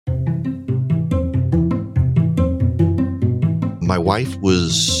my wife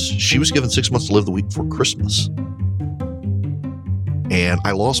she was given 6 months to live the week before Christmas. And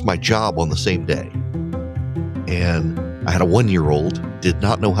I lost my job on the same day. And I had a 1-year-old, did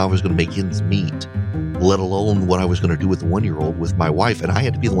not know how I was going to make ends meet, let alone what I was going to do with the 1-year-old with my wife. And I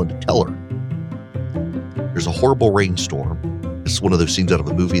had to be the one to tell her. There's a horrible rainstorm. It's one of those scenes out of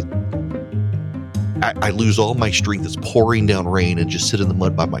a movie. I lose all my strength. It's pouring down rain and just sit in the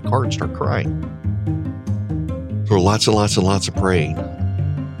mud by my car and start crying. There were lots and lots and lots of praying.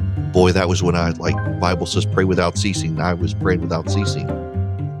 Boy, that was when the Bible says, pray without ceasing. I was praying without ceasing.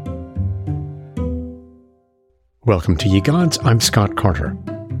 Welcome to Ye Gods. I'm Scott Carter.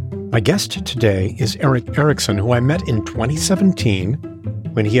 My guest today is Erickson, who I met in 2017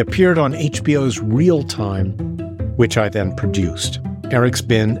 when he appeared on HBO's Real Time, which I then produced. Erick's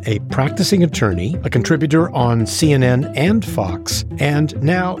been a practicing attorney, a contributor on CNN and Fox, and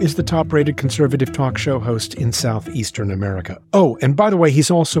now is the top-rated conservative talk show host in Southeastern America. Oh, and by the way,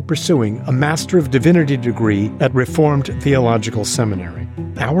 he's also pursuing a Master of Divinity degree at Reformed Theological Seminary.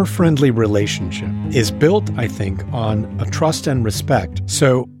 Our friendly relationship is built, I think, on a trust and respect.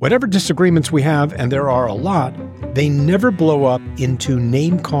 So whatever disagreements we have, and there are a lot, they never blow up into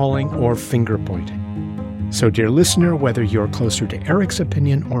name-calling or finger-pointing. So, dear listener, whether you're closer to Erick's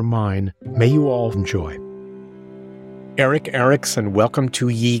opinion or mine, may you all enjoy. Erick Erickson, welcome to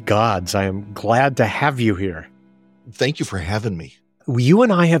Ye Gods. I am glad to have you here. Thank you for having me. You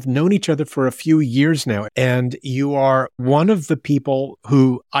and I have known each other for a few years now, and you are one of the people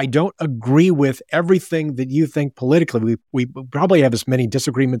who I don't agree with everything that you think politically. We probably have as many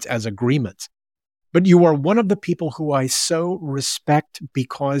disagreements as agreements. But you are one of the people who I so respect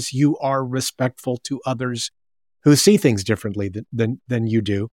because you are respectful to others who see things differently than you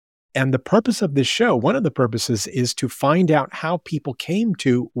do. And the purpose of this show, one of the purposes, is to find out how people came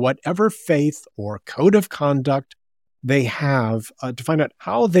to whatever faith or code of conduct they have, to find out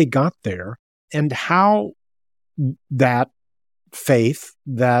how they got there and how that faith,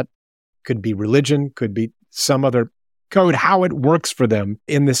 that could be religion, could be some other code, how it works for them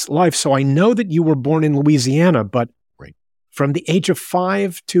in this life. So I know that you were born in Louisiana, but right. From the age of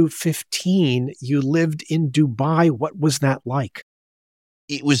 5 to 15, you lived in Dubai. What was that like?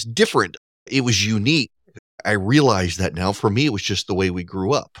 It was different. It was unique. I realize that now. For me, it was just the way we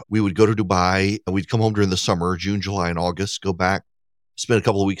grew up. We would go to Dubai, and we'd come home during the summer, June, July, and August, go back, spend a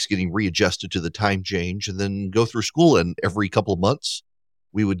couple of weeks getting readjusted to the time change, and then go through school. And every couple of months,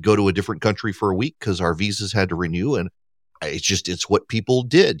 we would go to a different country for a week because our visas had to renew. And it's what people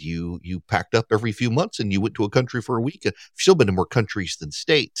did. You packed up every few months and you went to a country for a week. I've still been to more countries than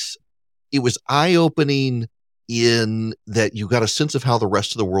states. It was eye-opening in that you got a sense of how the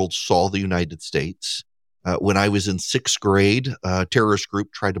rest of the world saw the United States. When I was in 6th grade, a terrorist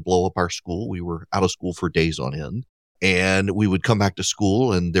group tried to blow up our school. We were out of school for days on end. And we would come back to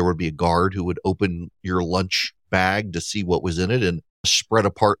school and there would be a guard who would open your lunch bag to see what was in it and spread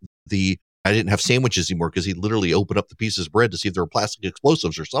apart I didn't have sandwiches anymore because he'd literally open up the pieces of bread to see if there were plastic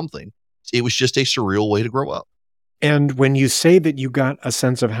explosives or something. It was just a surreal way to grow up. And when you say that you got a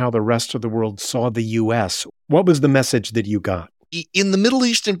sense of how the rest of the world saw the U.S., what was the message that you got? In the Middle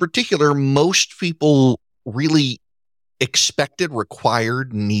East in particular, most people really expected,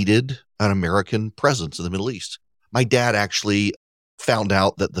 required, needed an American presence in the Middle East. My dad actually found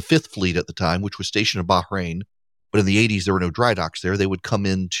out that the Fifth Fleet at the time, which was stationed in Bahrain, but in the 80s, there were no dry docks there. They would come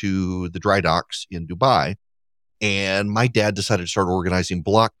into the dry docks in Dubai. And my dad decided to start organizing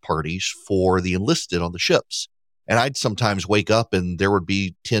block parties for the enlisted on the ships. And I'd sometimes wake up and there would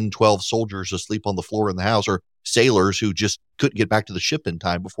be 10, 12 soldiers asleep on the floor in the house, or sailors who just couldn't get back to the ship in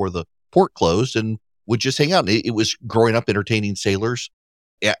time before the port closed and would just hang out. And it was growing up entertaining sailors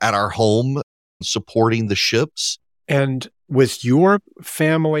at our home, supporting the ships. And was your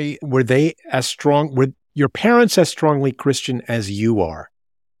family, were they as strong? Were your parents as strongly Christian as you are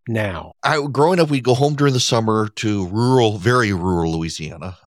now? Growing up, we'd go home during the summer to very rural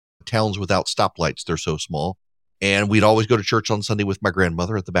Louisiana, towns without stoplights. They're so small. And we'd always go to church on Sunday with my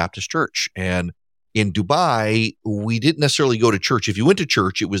grandmother at the Baptist church. And in Dubai, we didn't necessarily go to church. If you went to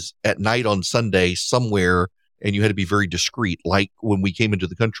church, it was at night on Sunday somewhere, and you had to be very discreet. Like when we came into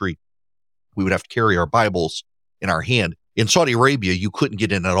the country, we would have to carry our Bibles in our hand. In Saudi Arabia, you couldn't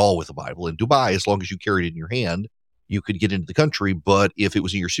get in at all with a Bible. In Dubai, as long as you carried it in your hand, you could get into the country. But if it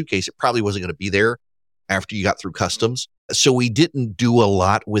was in your suitcase, it probably wasn't going to be there after you got through customs. So we didn't do a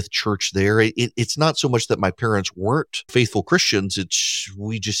lot with church there. It's not so much that my parents weren't faithful Christians.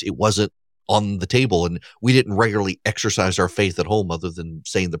 It wasn't on the table, and we didn't regularly exercise our faith at home other than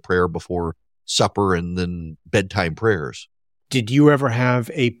saying the prayer before supper and then bedtime prayers. Did you ever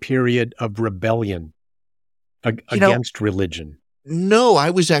have a period of rebellion against religion? No,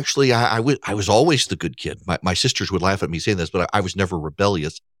 I was actually, I was always the good kid. My sisters would laugh at me saying this, but I was never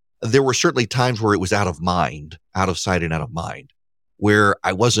rebellious. There were certainly times where it was out of mind, out of sight and out of mind, where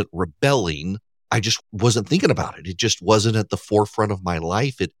I wasn't rebelling. I just wasn't thinking about it. It just wasn't at the forefront of my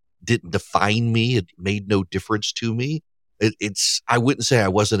life. It didn't define me. It made no difference to me. I wouldn't say I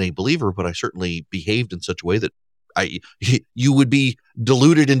wasn't a believer, but I certainly behaved in such a way that I, you would be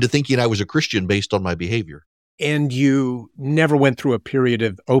deluded into thinking I was a Christian based on my behavior. And you never went through a period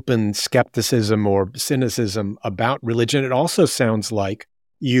of open skepticism or cynicism about religion. It also sounds like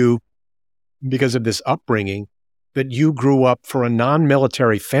you, because of this upbringing, that you grew up for a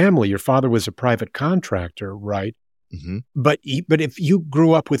non-military family. Your father was a private contractor, right? Mm-hmm. But if you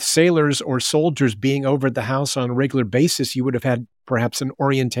grew up with sailors or soldiers being over at the house on a regular basis, you would have had perhaps an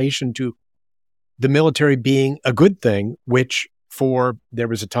orientation to the military being a good thing, which there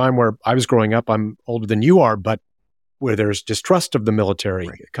was a time where I was growing up, I'm older than you are, but where there's distrust of the military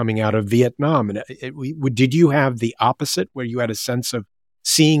coming out of Vietnam. And did you have the opposite, where you had a sense of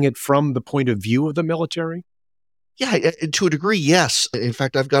seeing it from the point of view of the military? Yeah, to a degree, yes. In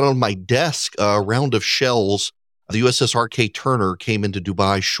fact, I've got on my desk a round of shells. The USS R.K. Turner came into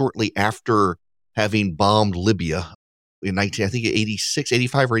Dubai shortly after having bombed Libya in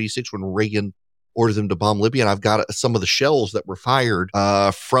 85 or 86, when Reagan ordered them to bomb Libya. And I've got some of the shells that were fired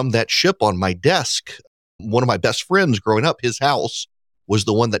from that ship on my desk. One of my best friends growing up, his house was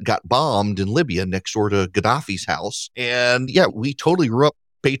the one that got bombed in Libya next door to Gaddafi's house. And yeah, we totally grew up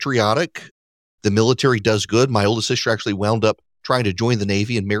patriotic. The military does good. My oldest sister actually wound up trying to join the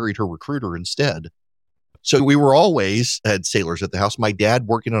Navy and married her recruiter instead. So we were always had sailors at the house. My dad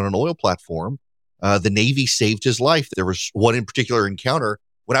working on an oil platform. The Navy saved his life. There was one in particular encounter.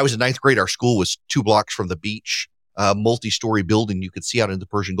 When I was in ninth grade, our school was 2 blocks from the beach, multi-story building. You could see out into the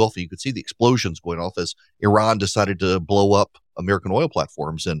Persian Gulf, and you could see the explosions going off as Iran decided to blow up American oil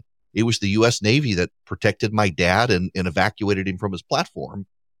platforms. And it was the U.S. Navy that protected my dad and evacuated him from his platform.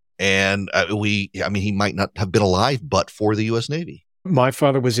 And he might not have been alive but for the U.S. Navy. My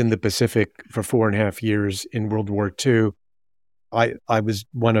father was in the Pacific for 4.5 years in World War II. I was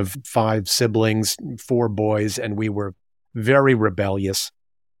one of 5 siblings, 4 boys, and we were very rebellious.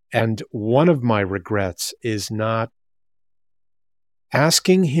 And one of my regrets is not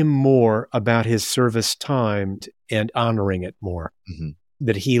asking him more about his service time and honoring it more. Mm-hmm.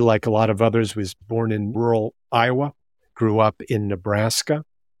 That he, like a lot of others, was born in rural Iowa, grew up in Nebraska,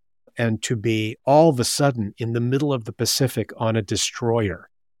 and to be all of a sudden in the middle of the Pacific on a destroyer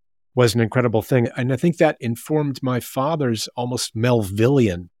was an incredible thing. And I think that informed my father's almost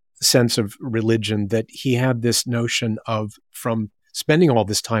Melvillian sense of religion, that he had this notion of, from spending all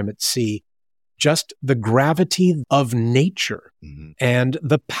this time at sea, just the gravity of nature and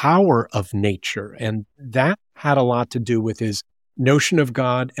the power of nature. And that had a lot to do with his notion of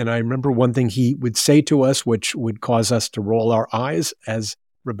God. And I remember one thing he would say to us, which would cause us to roll our eyes as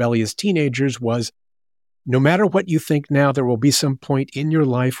rebellious teenagers, was, no matter what you think now, there will be some point in your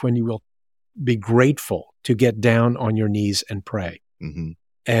life when you will be grateful to get down on your knees and pray. Mm-hmm.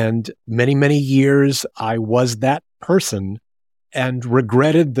 And many, many years I was that person and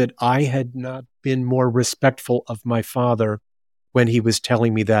regretted that I had not been more respectful of my father when he was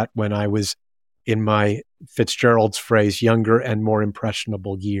telling me that when I was, in my Fitzgerald's phrase, younger and more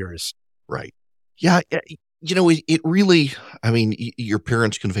impressionable years. Right. Yeah. It really, your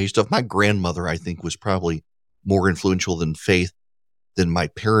parents convey stuff. My grandmother, I think, was probably more influential than faith than my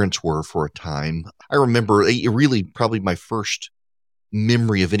parents were for a time. I remember really probably my first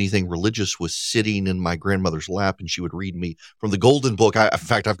memory of anything religious was sitting in my grandmother's lap, and she would read me from the Golden Book. In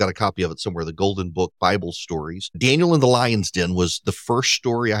fact, I've got a copy of it somewhere, the Golden Book Bible stories. Daniel in the Lion's Den was the first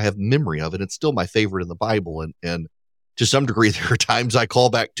story I have memory of, and it's still my favorite in the Bible. And to some degree, there are times I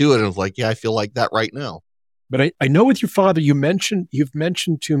call back to it, and I'm like, yeah, I feel like that right now. But I know with your father, you've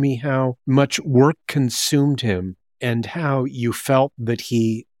mentioned to me how much work consumed him and how you felt that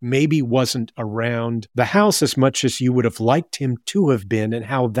he maybe wasn't around the house as much as you would have liked him to have been, and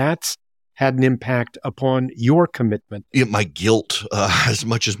how that's had an impact upon your commitment. Yeah, my guilt, as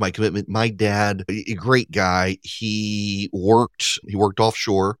much as my commitment. My dad, a great guy, he worked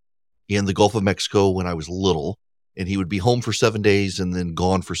offshore in the Gulf of Mexico when I was little. And he would be home for 7 days and then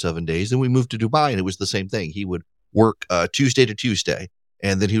gone for 7 days. And we moved to Dubai, and it was the same thing. He would work Tuesday to Tuesday,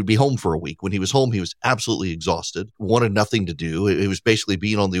 and then he would be home for a week. When he was home, he was absolutely exhausted, wanted nothing to do. It was basically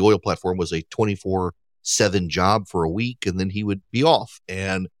being on the oil platform was a 24/7 job for a week, and then he would be off.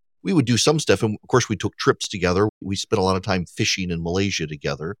 And we would do some stuff. And of course, we took trips together. We spent a lot of time fishing in Malaysia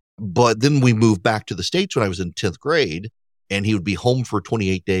together. But then we moved back to the States when I was in 10th grade. and he would be home for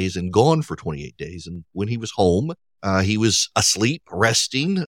 28 days and gone for 28 days. And when he was home, he was asleep,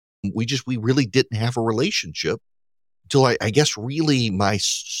 resting. We really didn't have a relationship until I guess really my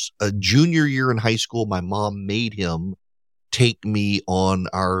junior year in high school. My mom made him take me on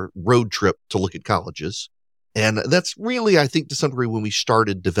our road trip to look at colleges. And that's really, I think, to some degree when we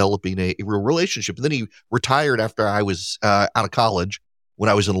started developing a real relationship. And then he retired after I was out of college when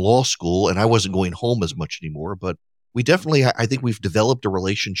I was in law school, and I wasn't going home as much anymore. But we definitely, I think we've developed a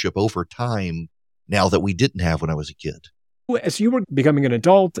relationship over time now that we didn't have when I was a kid. As you were becoming an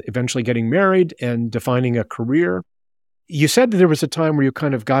adult, eventually getting married and defining a career, you said that there was a time where you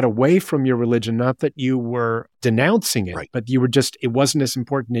kind of got away from your religion, not that you were denouncing it, Right. but you were just, it wasn't as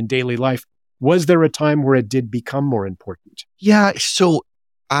important in daily life. Was there a time where it did become more important? Yeah. So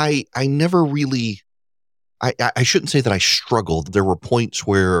I never really, I shouldn't say that I struggled. There were points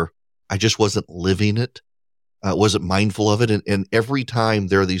where I just wasn't living it, wasn't mindful of it. And every time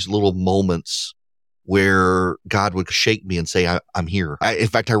there are these little moments where God would shake me and say, I'm here. In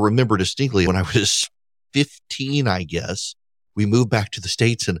fact, I remember distinctly when I was 15, I guess, we moved back to the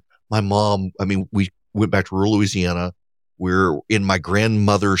States, and my mom, we went back to rural Louisiana. We're in my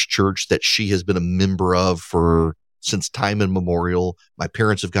grandmother's church that she has been a member of since time immemorial. My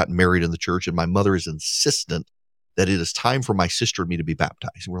parents have gotten married in the church, and my mother is insistent that it is time for my sister and me to be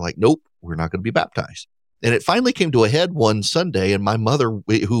baptized. And we're like, nope, we're not going to be baptized. And it finally came to a head one Sunday, and my mother,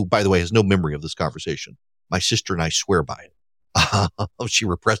 who, by the way, has no memory of this conversation, my sister and I swear by it. She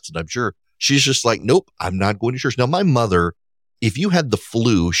repressed it, I'm sure. She's just like, nope, I'm not going to church. Now, my mother, if you had the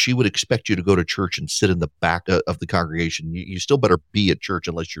flu, she would expect you to go to church and sit in the back of the congregation. You still better be at church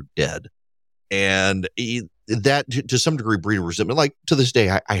unless you're dead. And that, to some degree, breeded resentment. Like, to this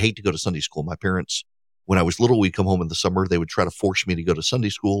day, I hate to go to Sunday school. My parents, when I was little, we'd come home in the summer. They would try to force me to go to Sunday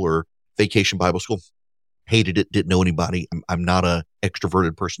school or vacation Bible school. Hated it, didn't know anybody. I'm not an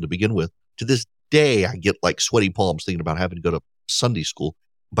extroverted person to begin with. To this day, I get like sweaty palms thinking about having to go to Sunday school,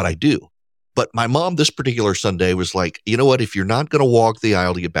 but I do. But my mom this particular Sunday was like, you know what? If you're not going to walk the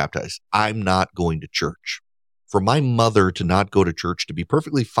aisle to get baptized, I'm not going to church. For my mother to not go to church, to be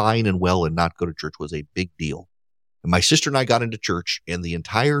perfectly fine and well and not go to church was a big deal. And my sister and I got into church, and the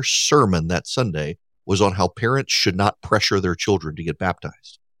entire sermon that Sunday was on how parents should not pressure their children to get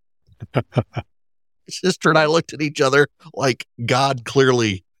baptized. Sister and I looked at each other like, God,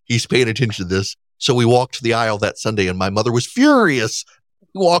 clearly he's paying attention to this. So we walked the aisle that Sunday, and my mother was furious.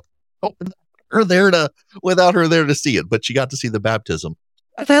 We walked without her there to see it, but she got to see the baptism.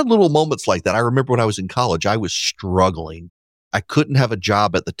 I've had little moments like that. I remember when I was in college, I was struggling. I couldn't have a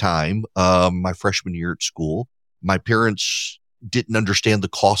job at the time, my freshman year at school. My parents didn't understand the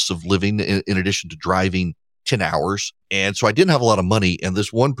costs of living in addition to driving 10 hours. And so I didn't have a lot of money. And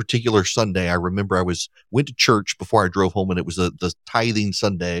this one particular Sunday, I remember I went to church before I drove home, and it was the tithing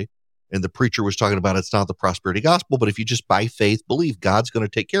Sunday. And the preacher was talking about it's not the prosperity gospel, but if you just by faith believe, God's going to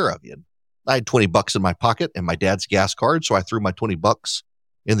take care of you. And I had $20 in my pocket and my dad's gas card. So I threw my $20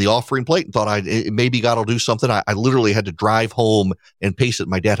 in the offering plate and thought maybe God will do something. I literally had to drive home and pace it.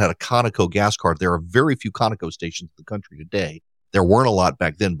 My dad had a Conoco gas card. There are very few Conoco stations in the country today. There weren't a lot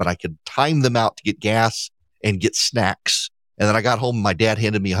back then, but I could time them out to get gas and get snacks. And then I got home, and my dad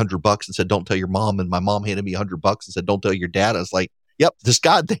handed me $100 and said, don't tell your mom. And my mom handed me $100 and said, don't tell your dad. I was like, yep, this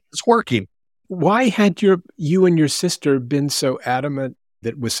God thing is working. Why had you and your sister been so adamant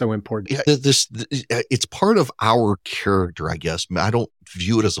that was so important? Yeah, it's part of our character, I guess. I don't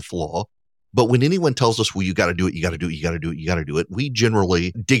view it as a flaw, but when anyone tells us, well, you got to do it, you got to do it, you got to do it, you got to do it, we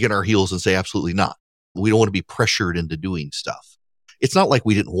generally dig in our heels and say, absolutely not. We don't want to be pressured into doing stuff. It's not like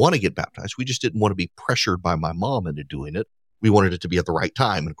we didn't want to get baptized. We just didn't want to be pressured by my mom into doing it. We wanted it to be at the right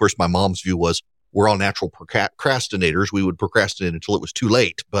time. And of course, my mom's view was, we're all natural procrastinators. We would procrastinate until it was too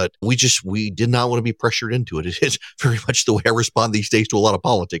late, but we did not want to be pressured into it. It is very much the way I respond these days to a lot of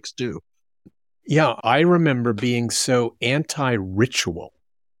politics too. Yeah, I remember being so anti-ritual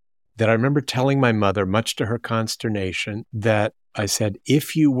that I remember telling my mother, much to her consternation, that I said,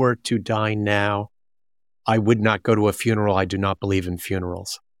 if you were to die now, I would not go to a funeral. I do not believe in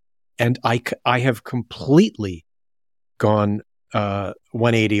funerals. And I have completely gone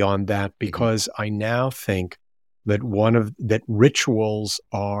 180 on that, because I now think that that rituals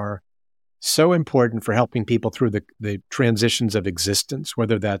are so important for helping people through the transitions of existence,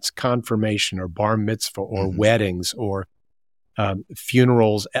 whether that's confirmation or bar mitzvah or weddings or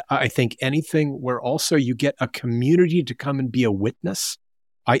funerals. I think anything where also you get a community to come and be a witness,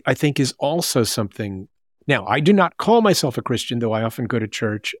 I think is also something. Now, I do not call myself a Christian, though I often go to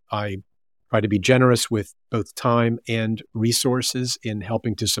church. I try to be generous with both time and resources in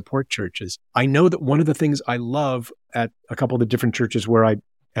helping to support churches. I know that one of the things I love at a couple of the different churches where I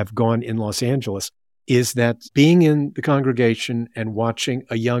have gone in Los Angeles is that being in the congregation and watching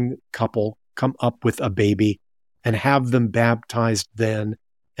a young couple come up with a baby and have them baptized then,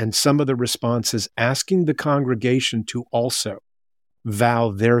 and some of the responses asking the congregation to also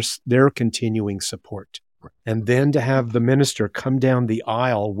vow their continuing support. And then to have the minister come down the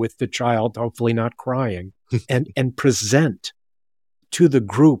aisle with the child, hopefully not crying, and present to the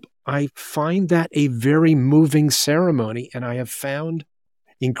group. I find that a very moving ceremony, and I have found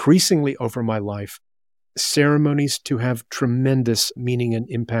increasingly over my life ceremonies to have tremendous meaning and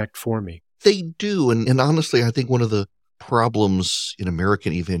impact for me. They do. And honestly, I think one of the problems in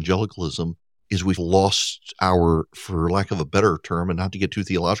American evangelicalism is we've lost our, for lack of a better term, and not to get too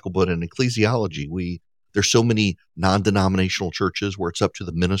theological, but in ecclesiology, there's so many non-denominational churches where it's up to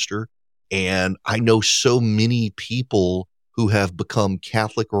the minister. And I know so many people who have become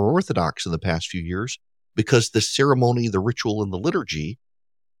Catholic or Orthodox in the past few years because the ceremony, the ritual, and the liturgy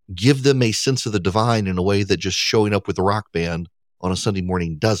give them a sense of the divine in a way that just showing up with a rock band on a Sunday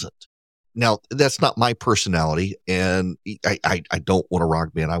morning doesn't. Now, that's not my personality, and I don't want a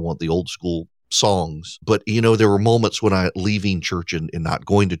rock band. I want the old school songs. But, there were moments when I leaving church and not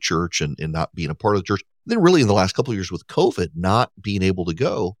going to church and not being a part of the church. Then really in the last couple of years with COVID, not being able to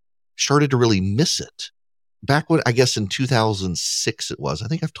go, started to really miss it. Back when, I guess in 2006 it was, I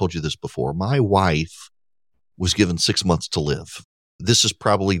think I've told you this before, my wife was given 6 months to live. This is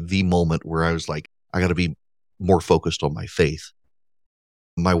probably the moment where I was like, I got to be more focused on my faith.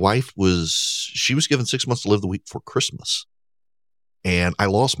 My wife was given 6 months to live the week before Christmas. And I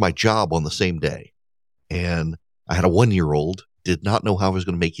lost my job on the same day. And I had a 1-year-old, did not know how I was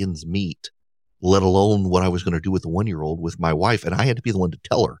going to make ends meet, let alone what I was going to do with the 1-year-old with my wife. And I had to be the one to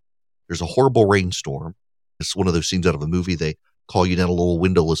tell her. There's a horrible rainstorm. It's one of those scenes out of a movie. They call you down a little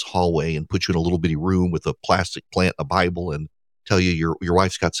windowless hallway and put you in a little bitty room with a plastic plant, a Bible, and tell you your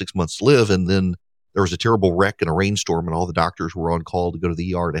wife's got 6 months to live. And then there was a terrible wreck and a rainstorm, and all the doctors were on call to go to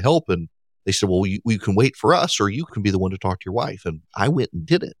the ER to help. And they said, well, you can wait for us, or you can be the one to talk to your wife. And I went and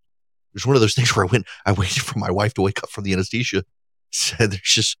did it. It was one of those things where I waited for my wife to wake up from the anesthesia. Said, there's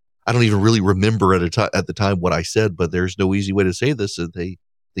just, I don't even really remember at the time what I said, but there's no easy way to say this. And they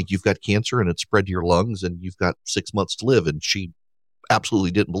think you've got cancer and it's spread to your lungs and you've got 6 months to live. And she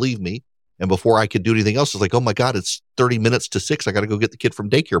absolutely didn't believe me. And before I could do anything else, it's like, oh my God, it's 30 minutes to 6. I got to go get the kid from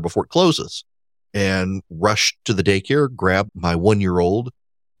daycare before it closes. And rushed to the daycare, grab my 1-year-old,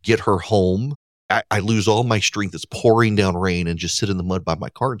 get her home. I lose all my strength. It's pouring down rain and just sit in the mud by my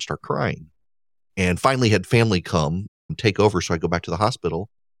car and start crying. And finally had family come and take over. So I go back to the hospital,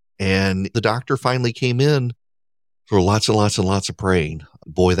 and the doctor finally came in for lots and lots and lots of praying.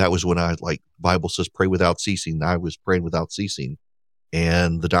 Boy, that was when Bible says, pray without ceasing. I was praying without ceasing.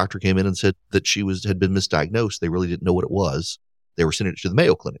 And the doctor came in and said that she had been misdiagnosed. They really didn't know what it was. They were sending it to the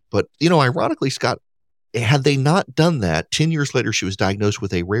Mayo Clinic. But, ironically, Scott, had they not done that, 10 years later, she was diagnosed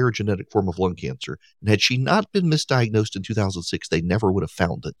with a rare genetic form of lung cancer. And had she not been misdiagnosed in 2006, they never would have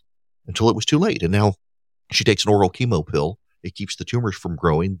found it until it was too late. And now she takes an oral chemo pill. It keeps the tumors from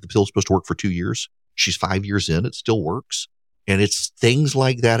growing. The pill's supposed to work for 2 years. She's 5 years in. It still works. And it's things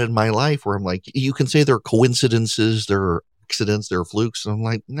like that in my life where I'm like, you can say there are coincidences, there are accidents, there are flukes. And I'm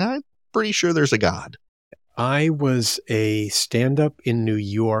like, nah, I'm pretty sure there's a God. I was a stand-up in New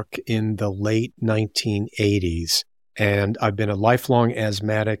York in the late 1980s, and I've been a lifelong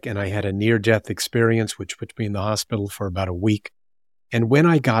asthmatic, and I had a near-death experience, which put me in the hospital for about a week. And when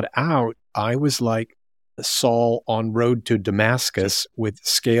I got out, I was like Saul on road to Damascus with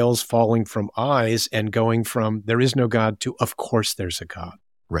scales falling from eyes and going from there is no God to of course there's a God.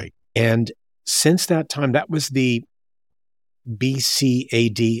 Right. And since that time, that was the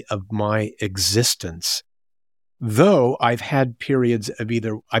BCAD of my existence. Though I've had periods of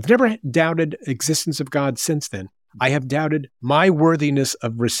I've never doubted existence of God since then. I have doubted my worthiness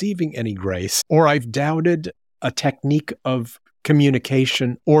of receiving any grace, or I've doubted a technique of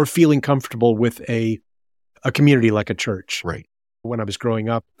communication or feeling comfortable with a community like a church. Right. When I was growing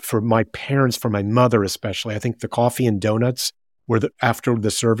up, for my parents, for my mother especially, I think the coffee and donuts after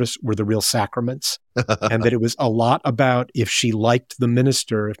the service were the real sacraments. And that it was a lot about if she liked the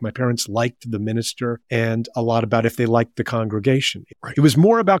minister, if my parents liked the minister, and a lot about if they liked the congregation. Right. It was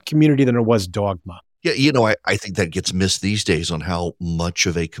more about community than it was dogma. Yeah, I think that gets missed these days on how much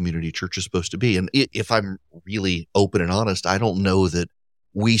of a community church is supposed to be. And if I'm really open and honest, I don't know that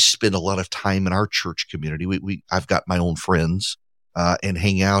we spend a lot of time in our church community. I've got my own friends and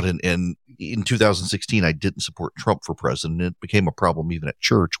hang out. And in 2016, I didn't support Trump for president. It became a problem even at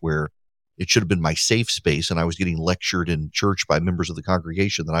church where it should have been my safe space, and I was getting lectured in church by members of the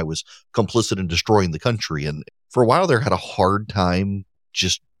congregation that I was complicit in destroying the country. And for a while there, I had a hard time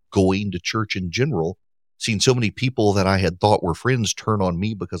just going to church in general, seeing so many people that I had thought were friends turn on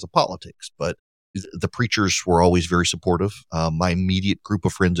me because of politics. But the preachers were always very supportive. My immediate group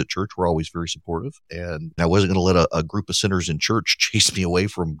of friends at church were always very supportive. And I wasn't going to let a group of sinners in church chase me away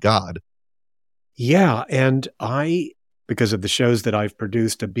from God. Yeah. And because of the shows that I've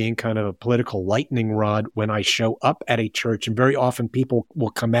produced of being kind of a political lightning rod when I show up at a church, and very often people will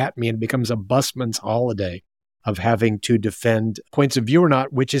come at me and it becomes a busman's holiday of having to defend points of view or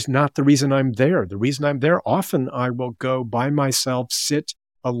not, which is not the reason I'm there. The reason I'm there, often I will go by myself, sit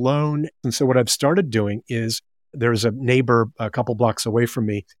alone. And so what I've started doing is there's a neighbor a couple blocks away from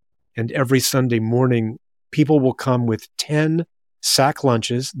me, and every Sunday morning, people will come with 10 sack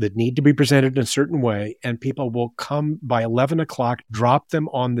lunches that need to be presented in a certain way, and people will come by 11 o'clock, drop them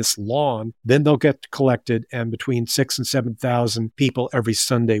on this lawn, then they'll get collected, and between 6,000 and 7,000 people every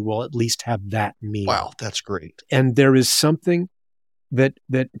Sunday will at least have that meal. Wow, that's great. And there is something that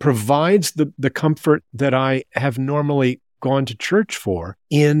provides the comfort that I have normally gone to church for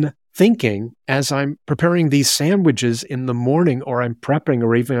in thinking as I'm preparing these sandwiches in the morning, or I'm prepping,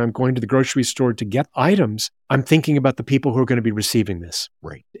 or even I'm going to the grocery store to get items, I'm thinking about the people who are going to be receiving this.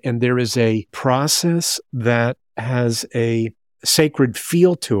 Right. And there is a process that has a sacred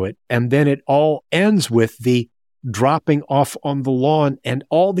feel to it. And then it all ends with the dropping off on the lawn, and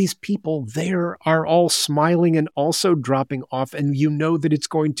all these people there are all smiling and also dropping off. And you know that it's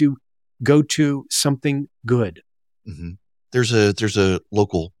going to go to something good. Mm-hmm. There's a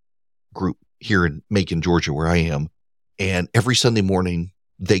local group here in Macon, Georgia, where I am. And every Sunday morning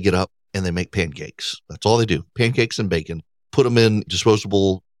they get up and they make pancakes. That's all they do. Pancakes and bacon, put them in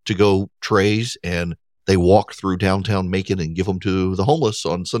disposable to-go trays, and they walk through downtown Macon and give them to the homeless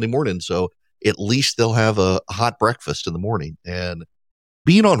on Sunday morning. So at least they'll have a hot breakfast in the morning. And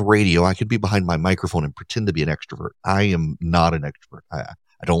being on radio, I could be behind my microphone and pretend to be an extrovert. I am not an extrovert.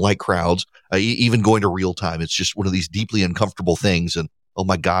 I don't like crowds. Even going to real time, it's just one of these deeply uncomfortable things. And oh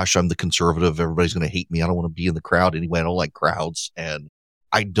my gosh, I'm the conservative. Everybody's going to hate me. I don't want to be in the crowd anyway. I don't like crowds. And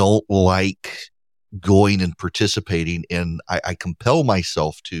I don't like going and participating. And I compel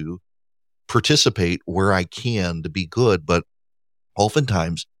myself to participate where I can to be good. But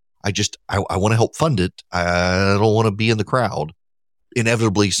oftentimes I want to help fund it. I don't want to be in the crowd.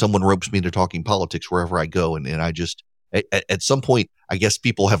 Inevitably, someone ropes me into talking politics wherever I go. And I just, at some point, I guess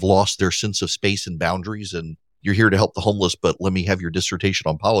people have lost their sense of space and boundaries, and you're here to help the homeless, but let me have your dissertation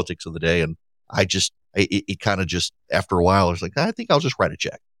on politics of the day. And it kind of just, after a while, I was like, I think I'll just write a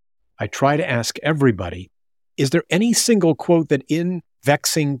check. I try to ask everybody, is there any single quote that in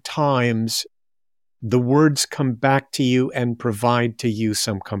vexing times, the words come back to you and provide to you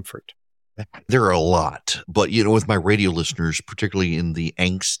some comfort? There are a lot, but with my radio listeners, particularly in the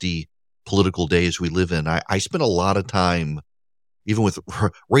angsty political days we live in, I spend a lot of time, even with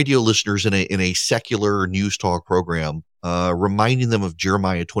radio listeners in a secular news talk program, reminding them of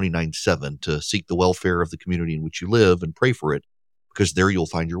Jeremiah 29:7 to seek the welfare of the community in which you live and pray for it, because there you'll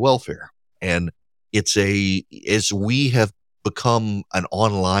find your welfare. And as we have become an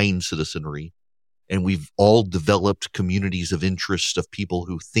online citizenry, and we've all developed communities of interest of people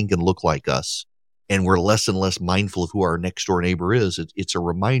who think and look like us, and we're less and less mindful of who our next door neighbor is, it's a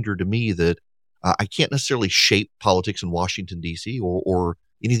reminder to me that I can't necessarily shape politics in Washington, D.C. or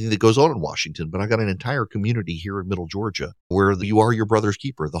anything that goes on in Washington, but I got an entire community here in Middle Georgia where you are your brother's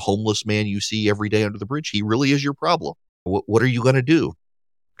keeper. The homeless man you see every day under the bridge, he really is your problem. What are you going to do?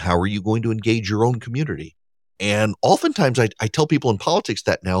 How are you going to engage your own community? And oftentimes I tell people in politics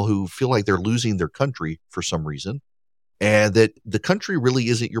that now who feel like they're losing their country for some reason, and that the country really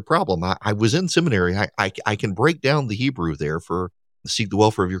isn't your problem. I was in seminary. I can break down the Hebrew there for seek the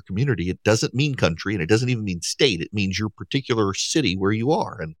welfare of your community. It doesn't mean country, and it doesn't even mean state. It means your particular city where you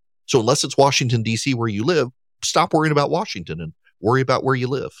are. And so unless it's Washington, D.C. where you live, stop worrying about Washington and worry about where you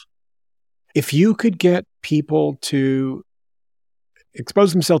live. If you could get people to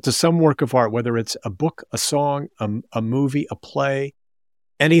expose themselves to some work of art, whether it's a book, a song, a movie, a play,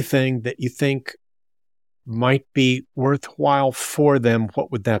 anything that you think might be worthwhile for them,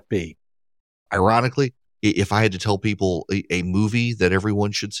 what would that be? Ironically, if I had to tell people a movie that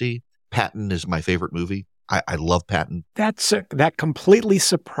everyone should see, Patton is my favorite movie. I love Patton. That completely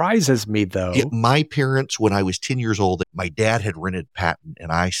surprises me, though. My parents, when I was 10 years old, my dad had rented Patton,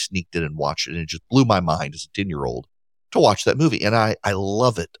 and I sneaked in and watched it, and it just blew my mind as a 10-year-old to watch that movie. And I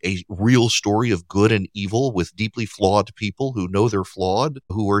love it. A real story of good and evil with deeply flawed people who know they're flawed,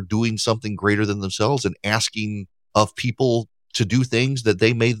 who are doing something greater than themselves and asking of people to do things that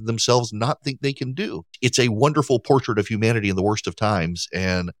they may themselves not think they can do. It's a wonderful portrait of humanity in the worst of times,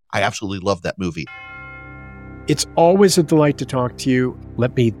 and I absolutely love that movie. It's always a delight to talk to you.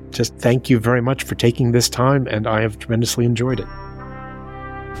 Let me just thank you very much for taking this time, and I have tremendously enjoyed it.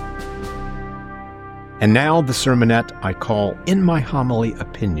 And now the sermonette I call In My Homily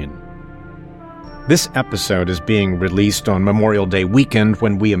Opinion. This episode is being released on Memorial Day weekend,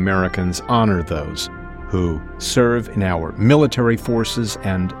 when we Americans honor those who serve in our military forces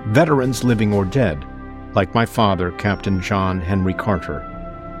and veterans living or dead, like my father, Captain John Henry Carter,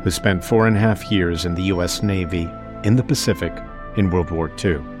 who spent 4.5 years in the U.S. Navy in the Pacific in World War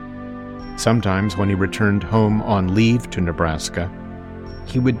II. Sometimes when he returned home on leave to Nebraska,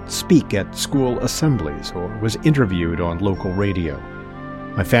 he would speak at school assemblies or was interviewed on local radio.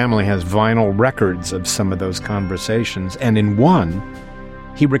 My family has vinyl records of some of those conversations, and in one,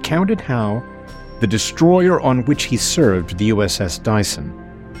 he recounted how the destroyer on which he served, the USS Dyson,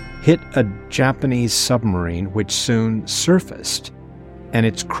 hit a Japanese submarine which soon surfaced, and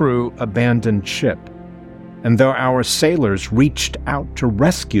its crew abandoned ship. And though our sailors reached out to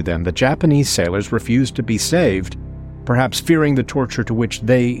rescue them, the Japanese sailors refused to be saved, perhaps fearing the torture to which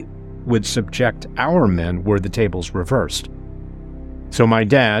they would subject our men were the tables reversed. So my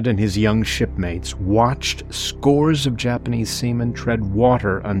dad and his young shipmates watched scores of Japanese seamen tread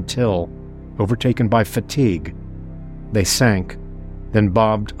water until, overtaken by fatigue, they sank, then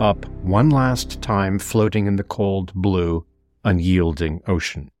bobbed up one last time, floating in the cold, blue, unyielding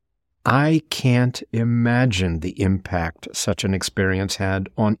ocean. I can't imagine the impact such an experience had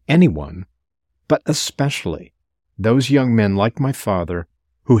on anyone, but especially those young men like my father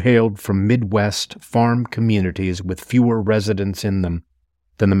who hailed from Midwest farm communities with fewer residents in them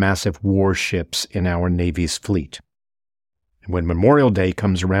than the massive warships in our Navy's fleet. And when Memorial Day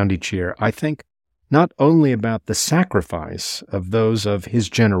comes around each year, I think not only about the sacrifice of those of his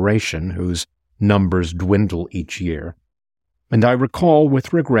generation whose numbers dwindle each year, and I recall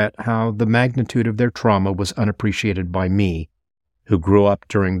with regret how the magnitude of their trauma was unappreciated by me, who grew up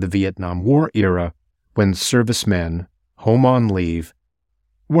during the Vietnam War era when servicemen, home on leave,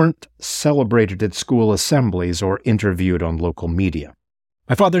 weren't celebrated at school assemblies or interviewed on local media.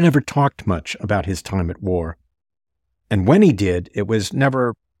 My father never talked much about his time at war, and when he did, it was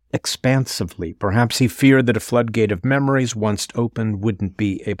never expansively. Perhaps he feared that a floodgate of memories once opened wouldn't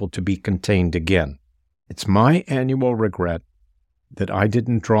be able to be contained again. It's my annual regret that I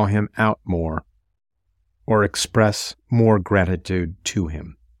didn't draw him out more or express more gratitude to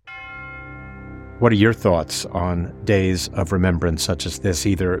him. What are your thoughts on days of remembrance such as this,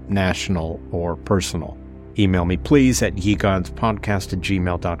 either national or personal? Email me, please, at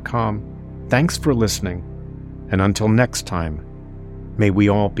yegodspodcast@gmail.com. Thanks for listening, and until next time, may we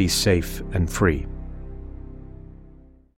all be safe and free.